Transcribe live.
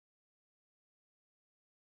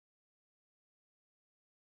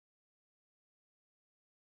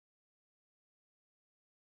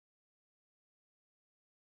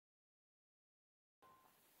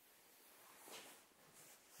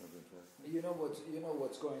you know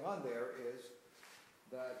what's going on there is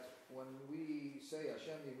that when we say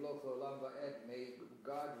Hashem Yimloch L'Olam Va'ed, may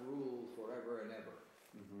God rule forever and ever.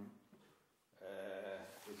 Mm-hmm.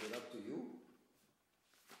 Is it up to you?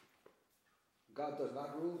 God does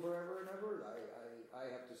not rule forever and ever. I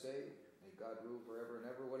have to say, may God rule forever and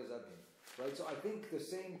ever. What does that mean? Right. So I think the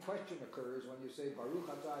same question occurs when you say Baruch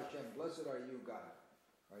Atah Hashem, blessed are you, God.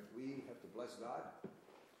 Right. We have to bless God.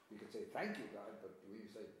 We could say thank you, God, but we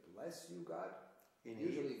say bless you, God.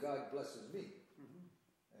 Usually God blesses me. Mm-hmm.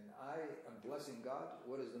 And I am blessing God.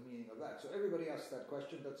 What is the meaning of that? So everybody asks that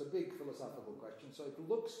question. That's a big philosophical question. So it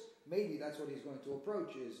looks, maybe that's what he's going to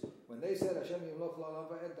approach, is when they said Hashem Yimloch L'Olam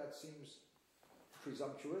Va'ed, that seems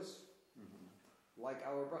presumptuous. Mm-hmm. Like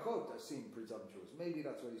our brachot that seem presumptuous. Maybe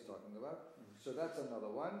that's what he's talking about. Mm-hmm. So that's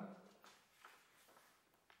another one.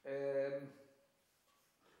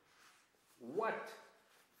 What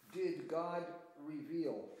did God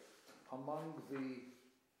reveal among the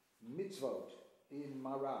mitzvot in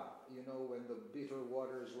MARAH? You know, when the bitter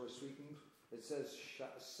waters were sweetened, it says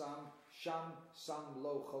Sham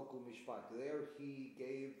lo choku mishpat. There he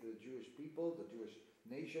gave the Jewish people, the Jewish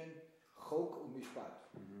nation, chok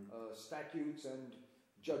u'mishpat, statutes and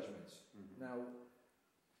judgments. Mm-hmm. Now,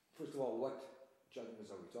 first of all, what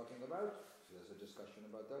judgments are we talking about? So there's a discussion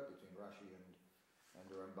about that between Rashi and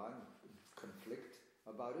the Ramban, conflict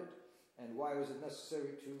about it. And why was it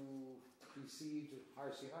necessary to precede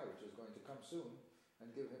Har Sinai, which is going to come soon, and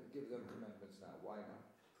give them commandments now? Why not?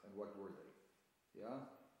 And what were they? Yeah?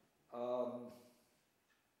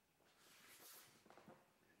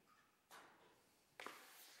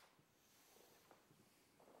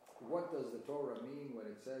 What does the Torah mean when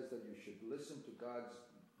it says that you should listen to God's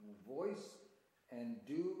voice and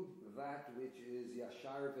do that which is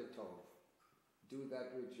yashar v'tov? Do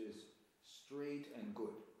that which is straight and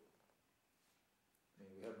good. I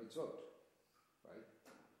mean, we have mitzvot, right?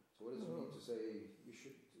 So what does it mean to say you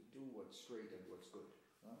should do what's straight and what's good?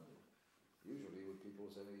 Usually what people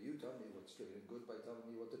say, you tell me what's straight and good by telling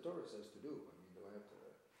me what the Torah says to do. I mean, do I have to...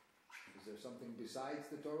 Is there something besides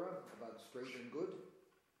the Torah about straight and good?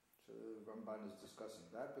 So Ramban is discussing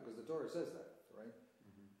that because the Torah says that, right?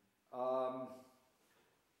 Mm-hmm.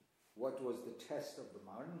 What was the test of the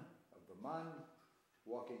man?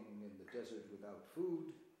 Walking in the desert without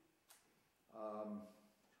food.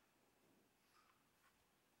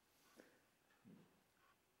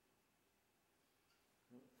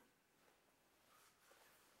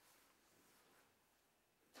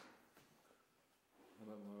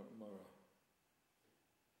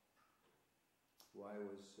 Why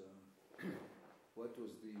was what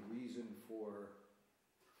was the reason for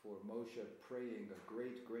Moshe praying a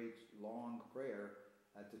great, long prayer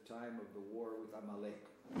at the time of the war with Amalek?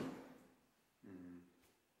 Mm-hmm.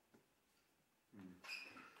 Mm.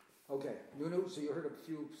 Okay, Nunu, so you heard a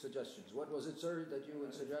few suggestions. What was it, sir, that you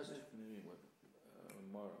would suggest?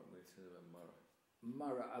 MARAH, they said about MARAH.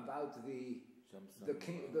 MARAH, about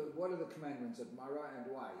what are the commandments of MARAH and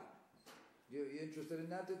why? You interested in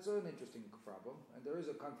that? It's an interesting problem, and there is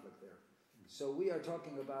a conflict there. So we are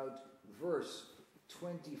talking about verse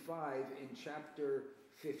 25 in chapter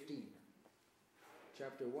 15.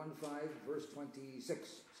 Chapter 1:5, verse 26,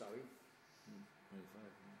 sorry.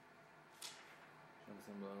 25.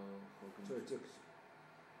 26.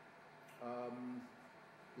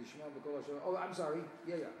 Oh, I'm sorry.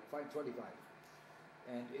 Yeah, 25.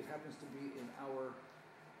 And it happens to be in our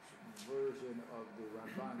version of the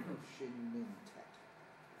Ramban of Shin Min Tet.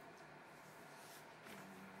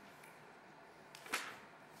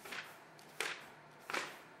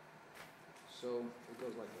 So it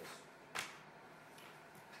goes like this.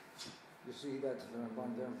 You see that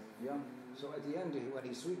Ramban there? Yeah. So at the end, when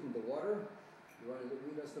he sweetened the water, you want to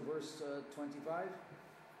read us the verse 25?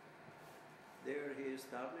 There he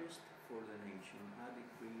established for the nation a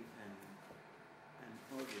decree and an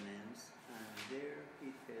ordinance, and there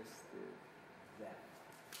he tested that.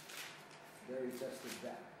 There he tested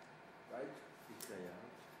that, right? He cried out,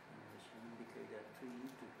 and Hashem declared a tree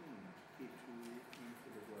to him. He threw it into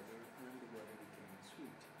the water, and the water became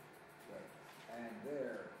sweet. Right. And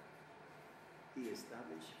there he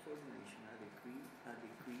established for the nation a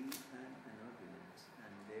decree and an ordinance,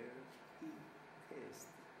 and there he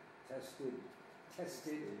tested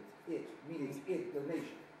it, meaning it, the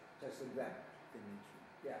nation, tested them. The nation.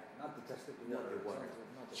 Yeah, not the tested the water. Not the water.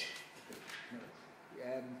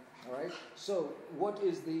 All right. So, what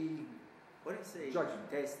is the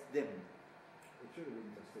judgment? Test them. It should have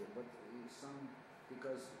been tested, but some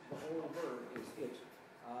because the whole verb is it.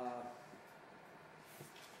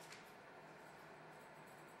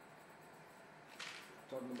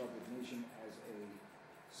 Talking about the nation as a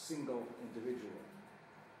single individual.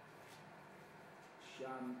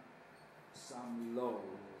 Sham Sam Lo.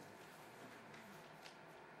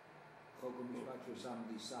 A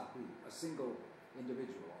single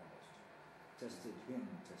individual almost. Tested him,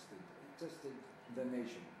 tested the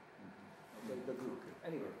nation. Okay, the group.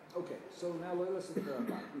 Anyway, okay, so now listen to the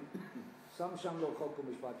Ramban. Sam Sham Lo Chokum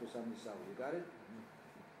Mishpat Sam Nisahu. You got it?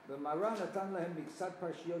 The MARAH natan lahem miksat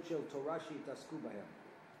parshiyot shel Torah she'tasku bahem.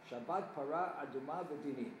 Shabbat para aduma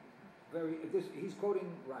v'dini. He's quoting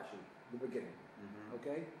Rashi, the beginning.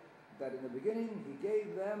 Okay? That in the beginning he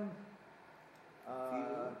gave them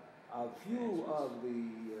a few of the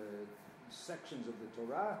sections of the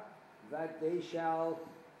Torah that they shall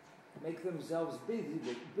make themselves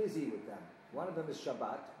busy with them. One of them is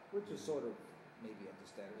Shabbat, which is sort of maybe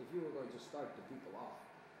understandable. If you were going to start the people off,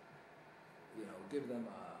 give them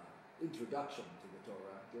an introduction to the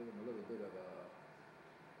Torah, give them a little bit of a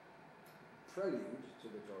prelude to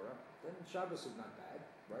the Torah, then Shabbos is not bad,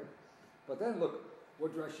 right? But then look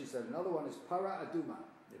what Rashi said. Another one is Para Aduma.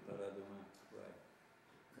 The Para Aduma, right.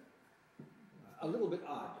 A little bit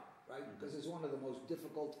odd, right? Because it's one of the most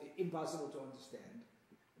difficult, impossible to understand,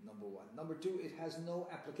 number one. Number two, it has no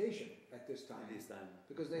application at this time.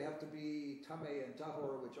 Because they have to be Tameh and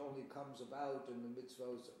Tahor, which only comes about in the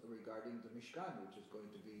mitzvahs regarding the Mishkan, which is going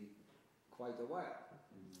to be quite a while.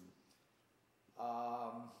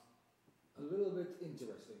 A little bit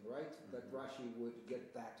interesting, right? That Rashi would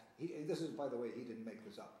get that. This is, by the way, he didn't make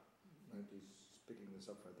this up. Right? He's picking this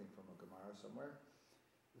up, I think, from a Gemara somewhere.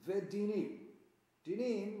 Vedinim.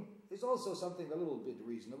 Dinim is also something a little bit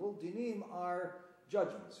reasonable. Dinim are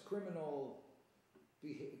judgments, criminal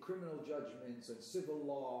judgments and civil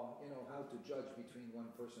law, how to judge between one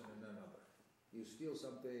person and another. You steal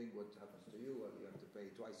something, what happens to you? Well, you have to pay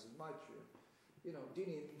twice as much.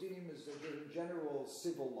 Dinim is a general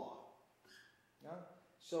civil law. Yeah?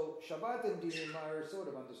 So Shabbat and Dinim are sort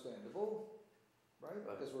of understandable, right?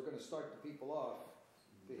 Because we're going to start the people off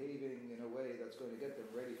behaving in a way that's going to get them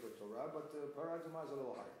ready for Torah, but Paraduma is a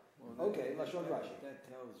little hard. Well, okay, Lashon Rashi. That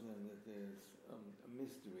tells me that there's a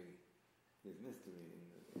mystery. There's mystery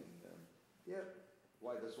in Yeah.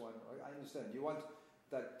 Why this one? I understand. You want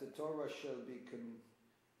that the Torah shall be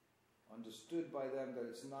understood by them, that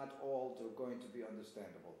it's not all going to be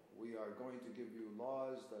understandable. We are going to give you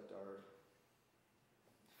laws that are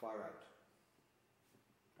far out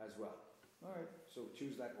as well. All right. So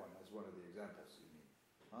choose that one as one of the examples you need.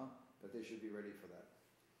 Huh? But they should be ready for that.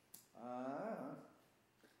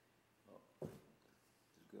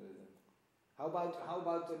 How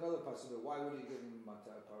about another possibility? Why would he give him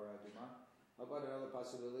Paraduma? How about another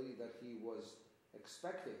possibility that he was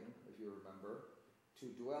expecting, if you remember, to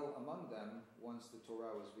dwell among them once the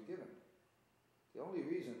Torah was given? The only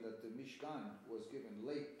reason that the Mishkan was given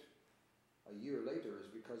late, a year later, is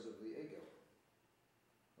because of the Egel.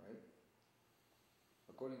 Right?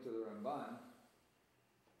 According to the Ramban,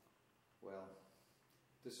 well,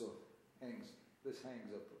 this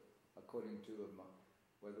hangs up according to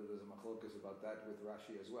whether there's a machlokas about that with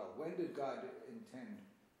Rashi as well. When did God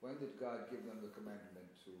give them the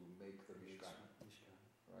commandment to make the Mishkan?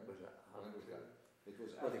 Right? When was that? It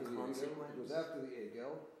was after the Egel. It was after the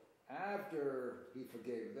Egel, after he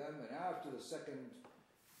forgave them, and after the second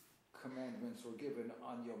commandments were given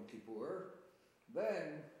on Yom Kippur.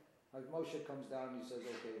 Then Moshe comes down and he says,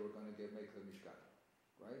 okay, we're going to make the Mishkan.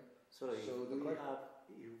 Right? So if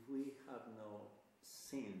we have no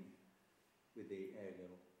sin with the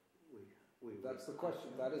Egel, that's the question.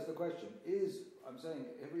 That is the question. I'm saying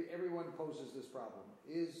everyone poses this problem.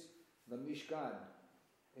 Is the Mishkan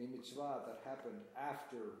a mitzvah that happened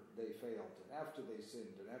after they failed and after they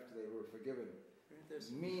sinned and after they were forgiven?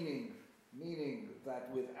 Meaning that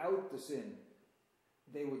without the sin,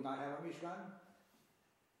 they would not have a Mishkan?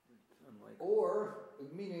 Or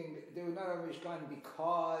meaning they would not have a Mishkan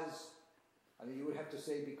because, you would have to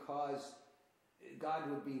say because God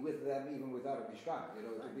would be with them even without a Mishkan. It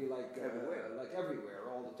would be like everywhere,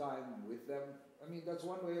 all the time with them. That's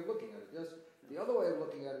one way of looking at it. Yes. The other way of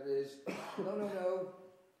looking at it is, no.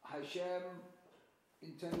 Hashem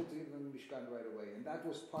intended to give them a Mishkan right away, and that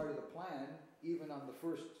was part of the plan, even on the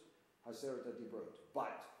first Haseret HaDibrot.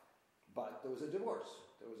 But there was a divorce.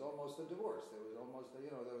 There was almost a divorce. There was almost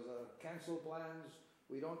there was a cancel plans.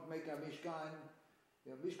 We don't make a Mishkan.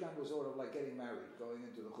 Mishkan was sort of like getting married, going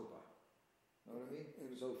into the chuppah. Know what I mean?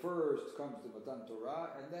 So first comes the Matan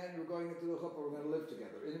Torah, and then we're going into the chuppah, we're going to live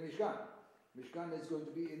together in the Mishkan. Mishkan is going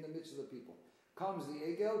to be in the midst of the people. Comes the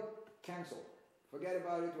Egel, cancel. Forget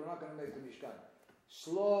about it, we're not going to make the Mishkan.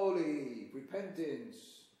 Slowly,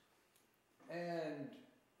 repentance, and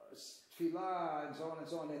tefillah and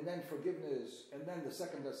so on, and then forgiveness, and then the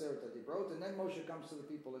second aseret that he wrote, and then Moshe comes to the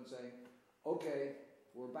people and saying, okay,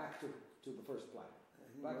 we're back to the first plan,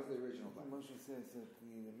 back to the original plan. Moshe says that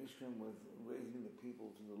the Mishkan was raising the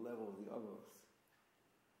people to the level of the others.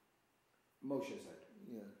 Moshe said.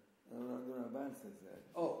 Yeah. The Ramban says that.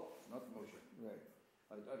 Oh, not Moshe. Right.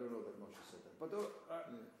 I don't know that Moshe said that. But the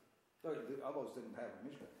Avos didn't have a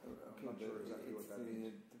Mishkan. I'm not sure exactly what that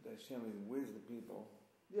means. That Hashem is with the people.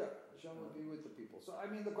 Yeah, Hashem would be with the people. So, I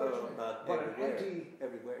mean, the question is, but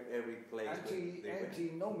every place.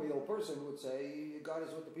 Antinomial person would say God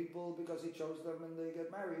is with the people because he chose them and they get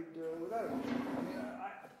married without him. I mean,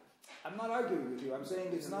 I'm not arguing with you. I'm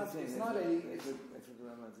saying it's not a... That's what the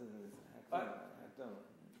Ramban says.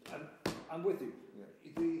 I'm with you. Yeah.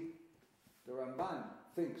 The Ramban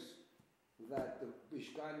thinks that the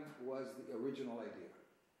Mishkan was the original idea.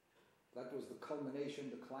 That was the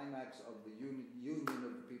culmination, the climax of the union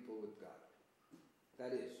of the people with God.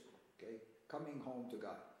 That is, okay, coming home to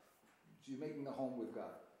God. So you're making a home with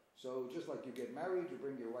God. So just like you get married, you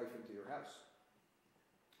bring your wife into your house.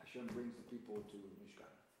 Hashem brings the people to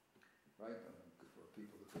Mishkan, right? For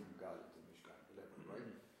people to bring God into Mishkan, whatever, right?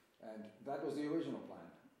 And that was the original plan.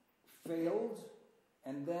 Failed,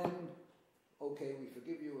 and then, okay, we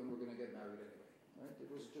forgive you and we're going to get married anyway. Right?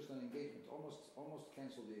 It was just an engagement, almost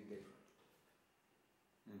canceled the engagement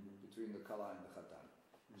between the Kala and the Chatan.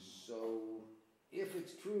 So, if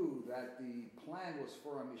it's true that the plan was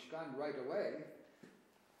for a Mishkan right away,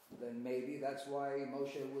 then maybe that's why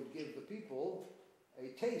Moshe would give the people a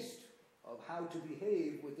taste of how to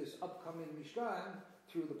behave with this upcoming Mishkan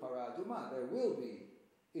through the Parah Adumah. There will be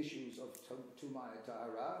issues of Tumah and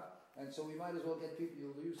Ta'ara, and so we might as well get people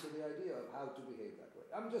used to the idea of how to behave that way.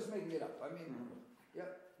 I'm just making it up. I mean,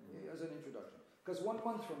 as an introduction. Because 1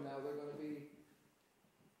 month from now, they're going to be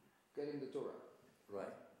getting the Torah.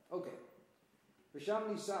 Right. Okay. Visham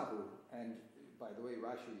Nisahu, and by the way,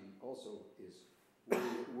 Rashi also is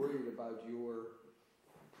worried about your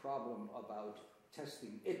problem about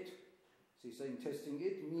testing it. So he's saying testing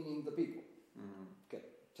it, meaning the people. Okay,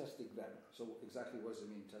 testing them. So exactly what does it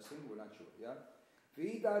mean, testing? We're not sure, yeah?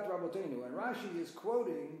 V'idat Rabotenu, and Rashi is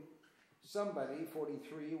quoting somebody,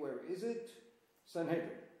 43, where is it? Sanhedrin.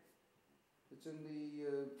 It's in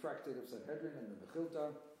the tractate of Sanhedrin and the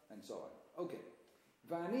Mechilta and so on. Okay.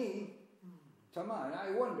 Vani Tama, and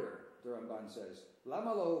I wonder, the Ramban says,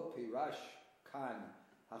 Lama lo pirash kan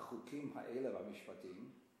hachukim ha'elev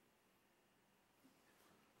ha'mishpatim?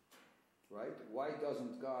 Right? Why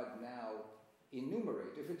doesn't God now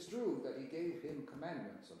enumerate? If it's true that he gave him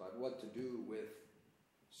commandments about what to do with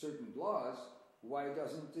certain laws, why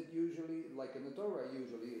doesn't it usually, like in the Torah,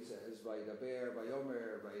 usually it says, Vaydaber,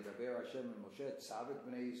 Vayomer, Vaydaber Hashem and Moshe, Tzavet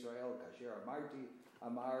b'nei Yisrael, Kasher Amarti,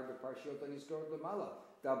 Amar b'parshiot ha'nizkorot l'mala,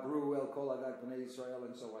 Dabru el kol adat b'nei Yisrael,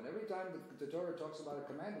 and so on. Every time the Torah talks about a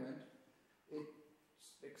commandment,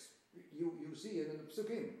 you see it in the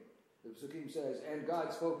Psukim. The Psukim says, and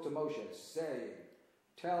God spoke to Moshe, saying,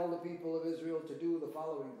 tell the people of Israel to do the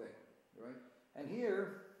following thing. Right? And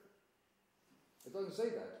here, it doesn't say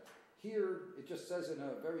that. Here, it just says in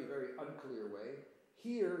a very, very unclear way,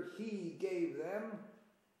 here he gave them,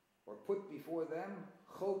 or put before them,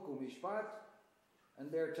 chok u'mishpat,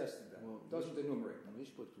 and there tested them. Well, doesn't enumerate.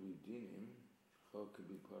 Mishpat could be dinim, chok could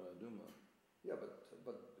be paraduma. Yeah,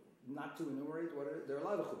 but not to enumerate what there are a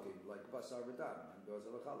lot of chokim, like basar v'dam and basar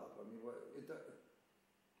v'chalaf. I mean,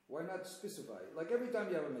 why not specify? Like every time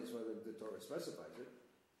you have a mitzvah, the Torah specifies it.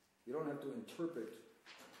 You don't have to interpret.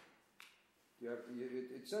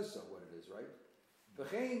 It says so what it is, right?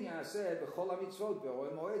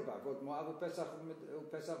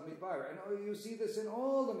 And you see this in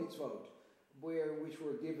all the mitzvot which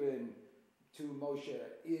were given to Moshe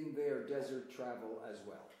in their desert travel as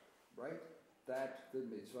well, right? That the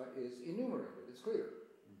mitzvah is enumerated, it's clear.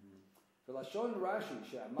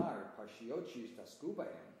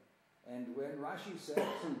 And when Rashi says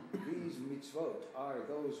these mitzvot are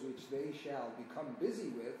those which they shall become busy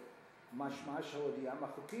with, משמע שהודיעם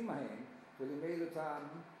החוקים ההם ולימד אותם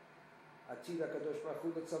עתיד הקדוש ברוך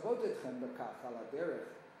הוא לצוות אתכם בכך על הדרך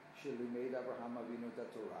שלימד אברהם אבינו את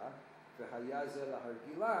התורה והיה זה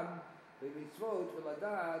להרגילם במצוות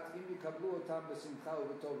ולדעת אם יקבלו אותם בשמחה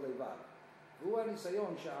ובטוב לבב. והוא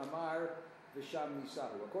הניסיון שאמר ושם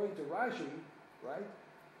ניסהו. According to Rashi, right,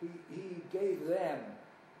 he gave them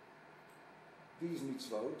these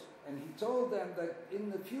mitzvot and he told them that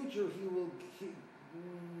in the future he will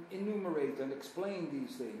enumerate and explain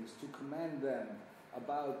these things to command them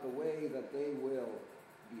about the way that they will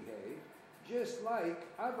behave, just like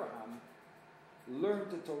Abraham learned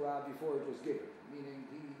the Torah before it was given, meaning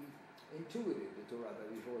intuited the Torah that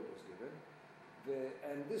before it was given.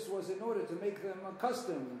 And this was in order to make them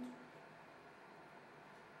accustomed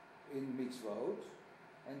in mitzvot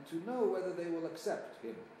and to know whether they will accept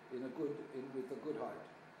him with a good heart.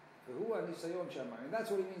 And that's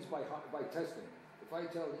what he means by testing. If I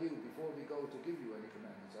tell you before we go to give you any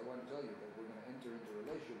commandments, I want to tell you that we're going to enter into a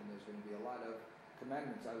relationship and there's going to be a lot of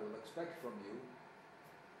commandments I will expect from you.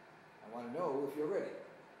 I want to know if you're ready.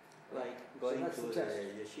 Like going to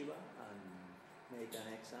the yeshiva and make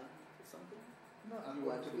an exam or something? No, I'm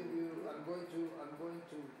going to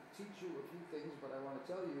teach you a few things, but I want to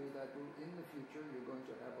tell you that in the future you're going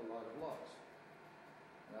to have a lot of laws.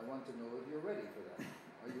 And I want to know if you're ready for that.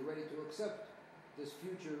 Are you ready to accept this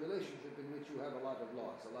future relationship in which you have a lot of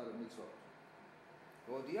laws, a lot of mitzvot?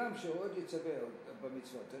 And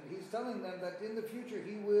he's telling them that in the future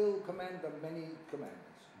he will command them many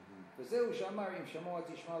commandments.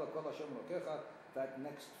 That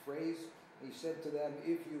next phrase, he said to them,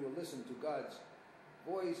 if you will listen to God's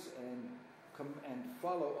voice and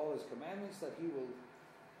follow all his commandments, that he will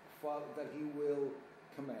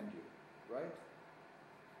command you, right?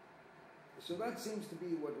 So that seems to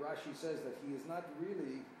be what Rashi says, that he is not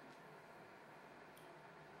really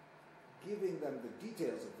giving them the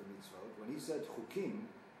details of the mitzvot. When he said chukim,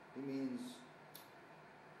 he means,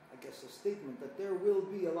 I guess, a statement that there will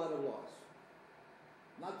be a lot of laws,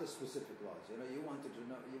 not the specific laws. You wanted to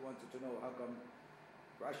know how come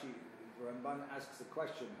Ramban asks the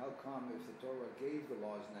question, how come if the Torah gave the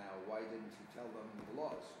laws now, why didn't he tell them the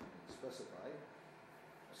laws and specify?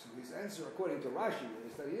 So his answer, according to Rashi,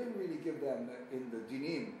 is that he didn't really give them in the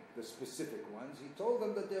dinim the specific ones. He told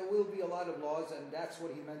them that there will be a lot of laws, and that's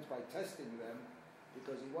what he meant by testing them,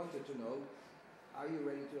 because he wanted to know, are you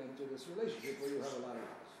ready to enter this relationship where you have a lot of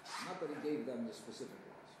laws? Not that he gave them the specific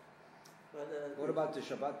laws. But, what about the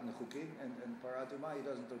Shabbat and the Chukim and Paratuma? He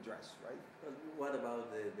doesn't address, right? But what about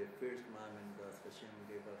the first commandment that Hashem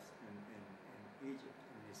gave us in Egypt,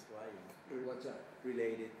 in Israel? What's that?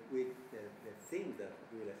 Related with the thing that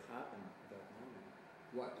really happened at that moment.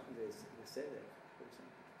 What? The Seder, for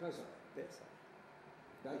example. Pesach.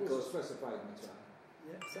 That was a specified mitzvah.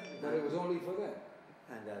 Yeah, exactly. But it was only for them.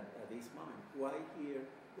 And at this moment, why here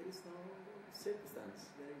there is no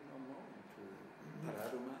circumstance, there is no moment to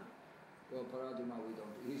Paraduma? Well, Paraduma we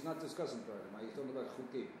don't. He's not discussing Paraduma. He's talking about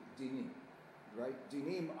Chukim, Dinim, right?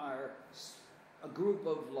 Dinim are a group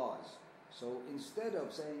of laws. So instead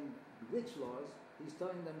of saying which laws, he's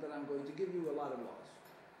telling them that I'm going to give you a lot of laws.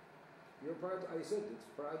 I said it's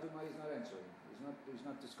Paraduma. He's not answering. He's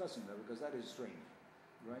not discussing that because that is strange,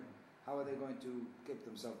 right? How are they going to keep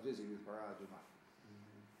themselves busy with Paraduma?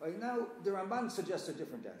 Right, now the Ramban suggests a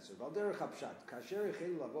different answer.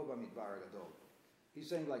 He's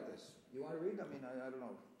saying like this. You want to read? I mean, I don't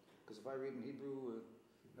know, because if I read in Hebrew,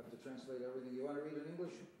 I have to translate everything. You want to read in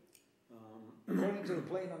English? According to the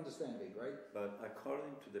plain understanding, right? But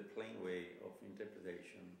according to the plain way of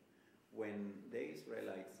interpretation, when the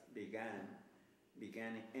Israelites began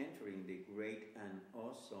entering the great and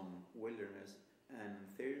awesome wilderness and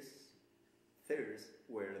thirst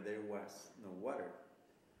where there was no water,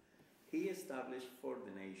 he established for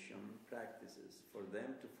the nation practices for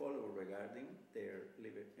them to follow regarding their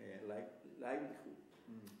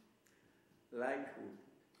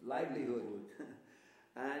livelihood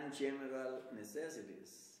and general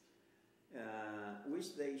necessities,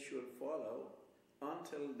 which they should follow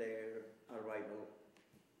until their arrival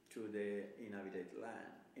to the inhabited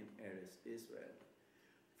land in Eretz Israel.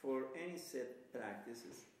 For any set practice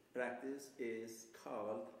is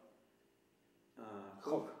called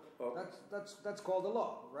that's called a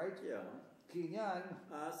law, right? Yeah. Kinyan,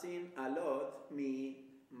 as in allot me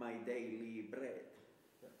my daily bread.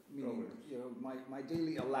 Meaning, my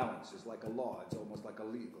daily allowance is like a law. It's almost like a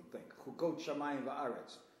legal thing. Chukot shamayim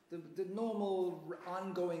va'aretz. The normal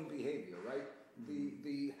ongoing behavior, right? Mm-hmm.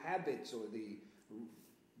 The habits or the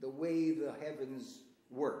way the heavens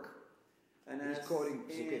work. And he's as quoting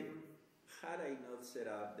in, had I not set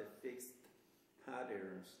up the fixed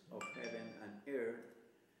patterns of heaven and earth,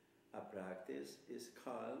 a practice is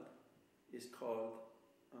called Mishpat.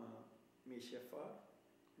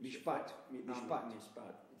 I'm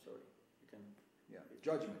sorry. You can. Yeah.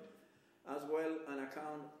 Judgment. As well, an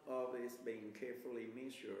account of this being carefully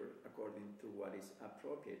measured according to what is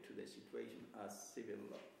appropriate to the situation as civil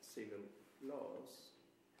laws.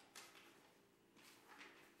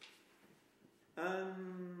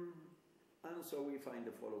 And so we find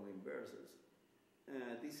the following verses.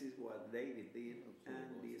 This is what David did,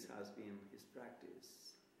 and this has been his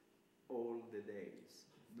practice all the days.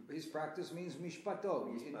 His practice means mishpato,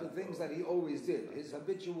 the things that he always did, his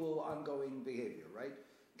habitual ongoing behavior, right?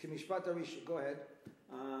 Go ahead.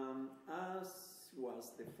 As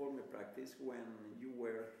was the former practice when you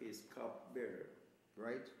were his cupbearer.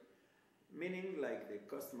 Right. Meaning like the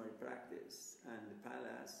customary practice, and the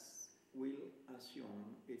palace will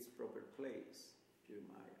assume its proper place,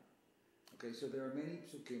 Jeremiah. Okay, so there are many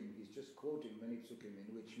psukim, he's just quoting many psukim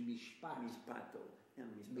in which Mishpato, and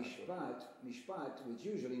mishpato. Mishpat, which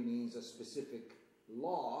usually means a specific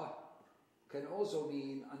law, can also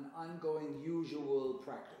mean an ongoing usual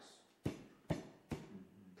practice.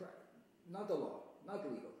 Not the law, not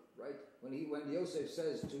legal, right? When Yosef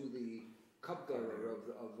says to the cupbearer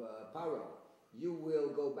of Paro, you will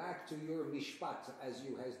go back to your mishpat as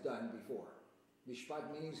you has done before. Mishpat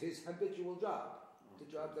means his habitual job, the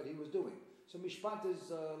job that he was doing. So mishpat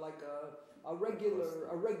is like a regular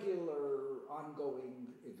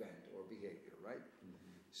ongoing event or behavior, right?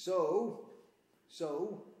 So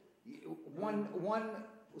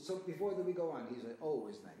before we go on, he said,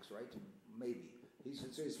 is next, right? Maybe.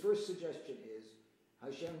 So his first suggestion is,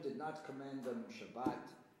 Hashem did not command them Shabbat,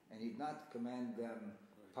 and he did not command them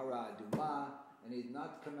Para Aduma, and he did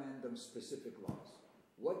not command them specific laws.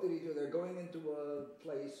 What did he do? They're going into a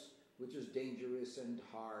place which is dangerous and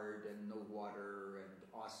hard and no water and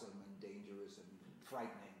awesome and dangerous and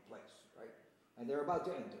frightening place, right? And they're about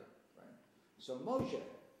to enter, right? So Moshe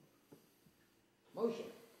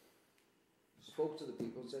spoke to the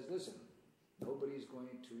people and says, listen, nobody's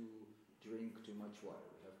going to drink too much water.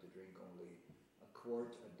 We have to drink only a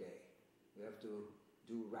quart a day. We have to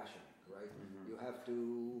do rationing, right? You have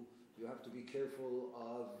to be careful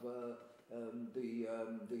of the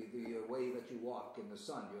way that you walk in the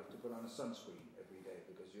sun. You have to put on a sunscreen every day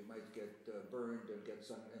because you might get burned and get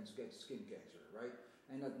skin cancer, right?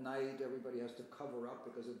 And at night everybody has to cover up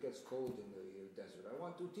because it gets cold in the desert. I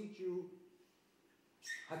want to teach you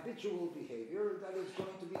habitual behavior that is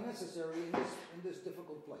going to be necessary in this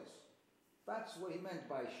difficult place. That's what he meant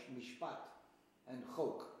by mishpat and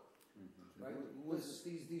chok, right?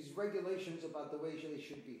 These regulations about the way they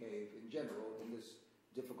should behave in general in this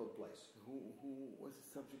difficult place. Who was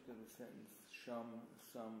the subject of the sentence? Sham,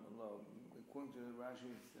 Sam, Lo. According to the Rashi,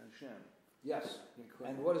 it's Hashem. Yes.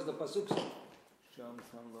 And what does the pasuk say? Sham,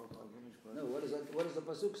 Sam, Lo. No. What does the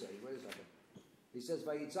pasuk say? Wait a second. He says,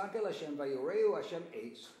 "Vayitzakel Hashem, Vayoreu Hashem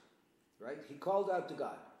eitz." Right? He called out to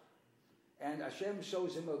God, and Hashem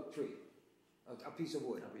shows him a tree, a piece of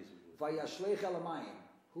wood. Vayashlech elamayim.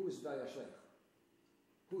 Who is Vayashlech?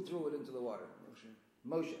 Who threw it into the water?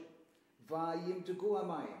 Moshe. Vayimtuku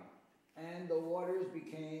hamayim, and the waters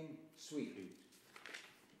became sweet.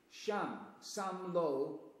 Sham, Sam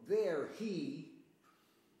Lo. There he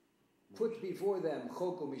put before them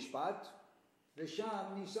Chok u'Mishpat.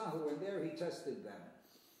 V'sham nisahu, and there he tested them.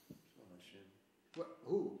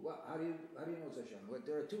 Who? What? How do you know it's Hashem?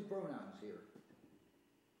 There are two pronouns here.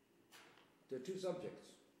 There are two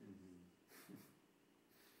subjects.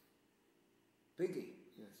 Pinky.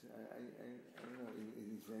 Yes, I don't know. Is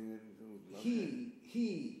he saying that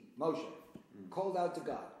He, Moshe, called out to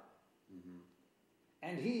God.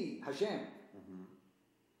 And he, Hashem,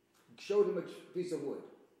 showed him a piece of wood.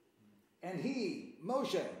 And he,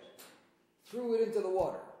 Moshe, threw it into the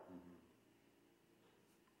water.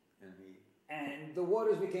 And the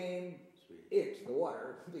waters became sweet. The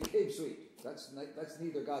water became sweet. That's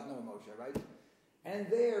neither God nor Moshe, right? And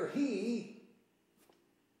there he,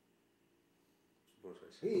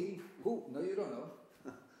 who? No, you don't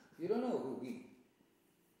know. You don't know who he.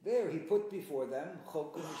 There he put before them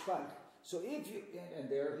Chok u'Mishpat. So and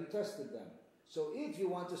there he tested them. So if you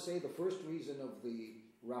want to say the first reason of the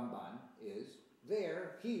Ramban is,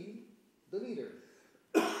 there he, the leader,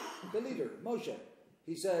 Moshe.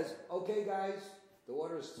 He says, okay guys, the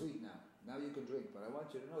water is sweet now. Now you can drink, but I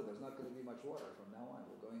want you to know there's not going to be much water from now on.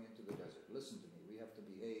 We're going into the desert. Listen to me. We have to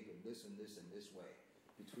behave in this and this and this way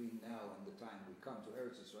between now and the time we come to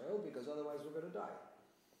Eretz Israel, because otherwise we're going to die.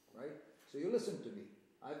 Right? So you listen to me.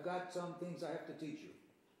 I've got some things I have to teach you.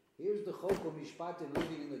 Here's the Chok u'Mishpat in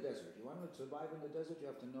living in the desert. You want to survive in the desert, you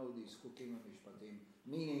have to know these Chukim u'Mishpatim,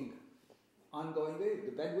 meaning ongoing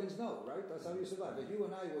behavior. The Bedouins know, right? That's how you survive. If you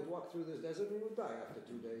and I would walk through this desert, we would die after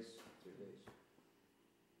 2 days, 3 days.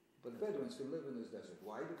 But the Bedouins can live in this desert.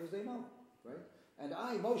 Why? Because they know, right? And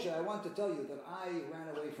Moshe, I want to tell you that I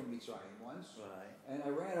ran away from Mitzrayim once. Right. And I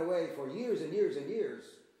ran away for years and years and years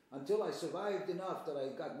until I survived enough that I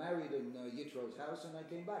got married in Yitro's house and I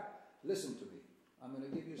came back. Listen to me. I'm going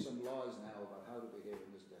to give you some laws now about how to behave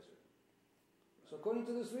in this desert. So according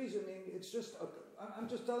to this reasoning, it's just, I'm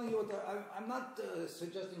just telling you I'm not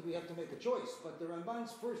suggesting we have to make a choice, but the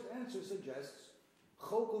Ramban's first answer suggests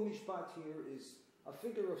Chok u'Mishpat here is a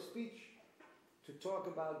figure of speech to talk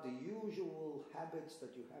about the usual habits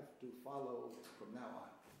that you have to follow from now on.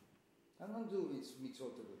 I'm not doing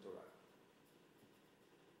mitzvot of the Torah.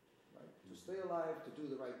 Right? To stay alive, to do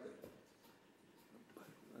the right thing.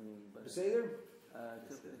 Beseder?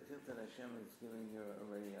 Except that Hashem is giving you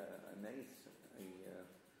already a nace.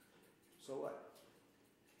 So what?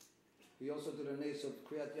 He also did a nace of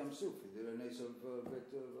Kriyat Yam Suf. He did a nace of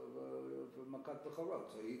Makat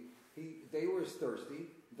Becharot. So they were thirsty.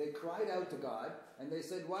 They cried out to God, and they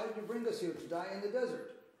said, "Why did you bring us here to die in the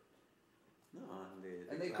desert?" No,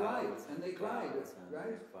 and they cried,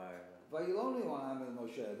 right? Fire. Vayilonu Ha'am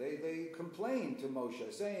Moshe. They complained to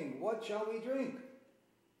Moshe, saying, "What shall we drink?"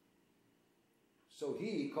 So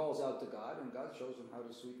he calls out to God, and God shows him how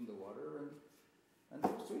to sweeten the water, and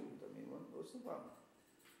they're sweetened. I mean, what's the problem?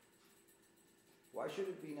 Why should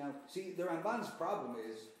it be now? See, the Ramban's problem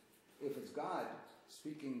is, if it's God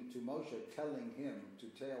speaking to Moshe, telling him to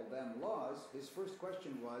tell them laws, his first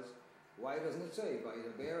question was, why doesn't it say,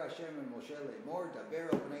 Vayidaber Hashem and Moshe le'mor,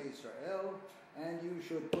 daber al bnei Yisrael, and you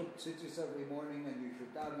should put tzitzis every morning, and you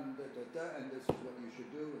should daven, and this is what you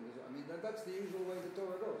should do. And this, I mean, that's the usual way the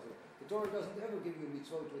Torah goes. The Torah doesn't ever give you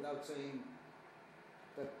mitzvot without saying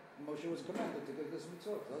that Moshe was commanded to give this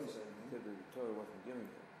mitzvot. It doesn't say anything. The Torah wasn't giving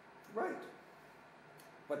it. Right.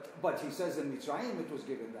 But he says in Mitzrayim it was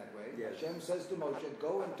given that way. Yes. Hashem says to Moshe,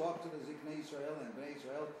 go and talk to the Ziknei Israel and Bnei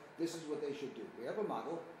Israel. This is what they should do. We have a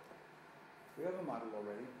model. We have a model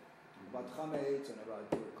already about Chametz and about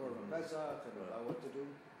Korban Pesach and about what to do,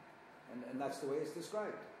 and that's the way it's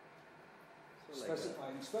described. So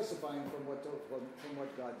specifying from what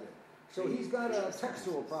God did. So he's got a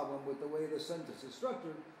textual problem with the way the sentence is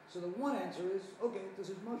structured. So the one answer is, okay, this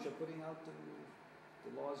is Moshe putting out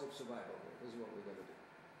the laws of survival. This is what we got to do.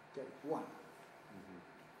 Okay, one.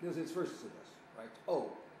 This is first to this, right?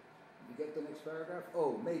 Oh, you get the next paragraph?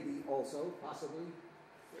 Oh, maybe, also, possibly.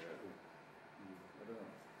 I don't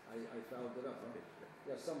know. I fouled it up, huh?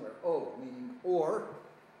 Yeah, somewhere. Oh, meaning or.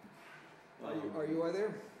 Are you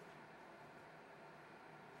there?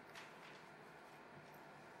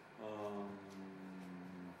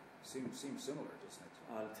 Seems similar, doesn't it?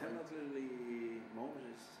 Alternatively,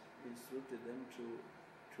 Moses instructed them to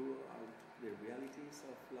throw out the realities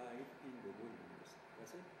of life in the wilderness.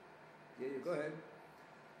 That's it? Yeah, you go ahead.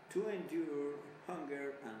 To endure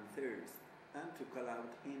hunger and thirst, and to call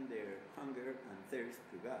out in their hunger and thirst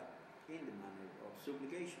to God, in the manner of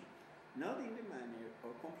supplication, not in the manner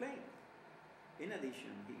of complaint. In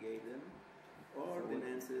addition, he gave them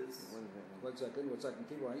ordinances. One second.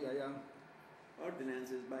 Keep going. Yeah.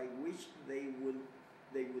 Ordinances by which they would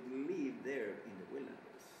live there in the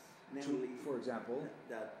wilderness. Namely, for example,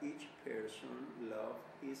 that each person love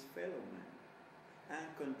his fellow man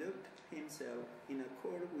and conduct himself in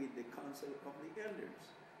accord with the counsel of the elders,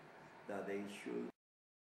 that they should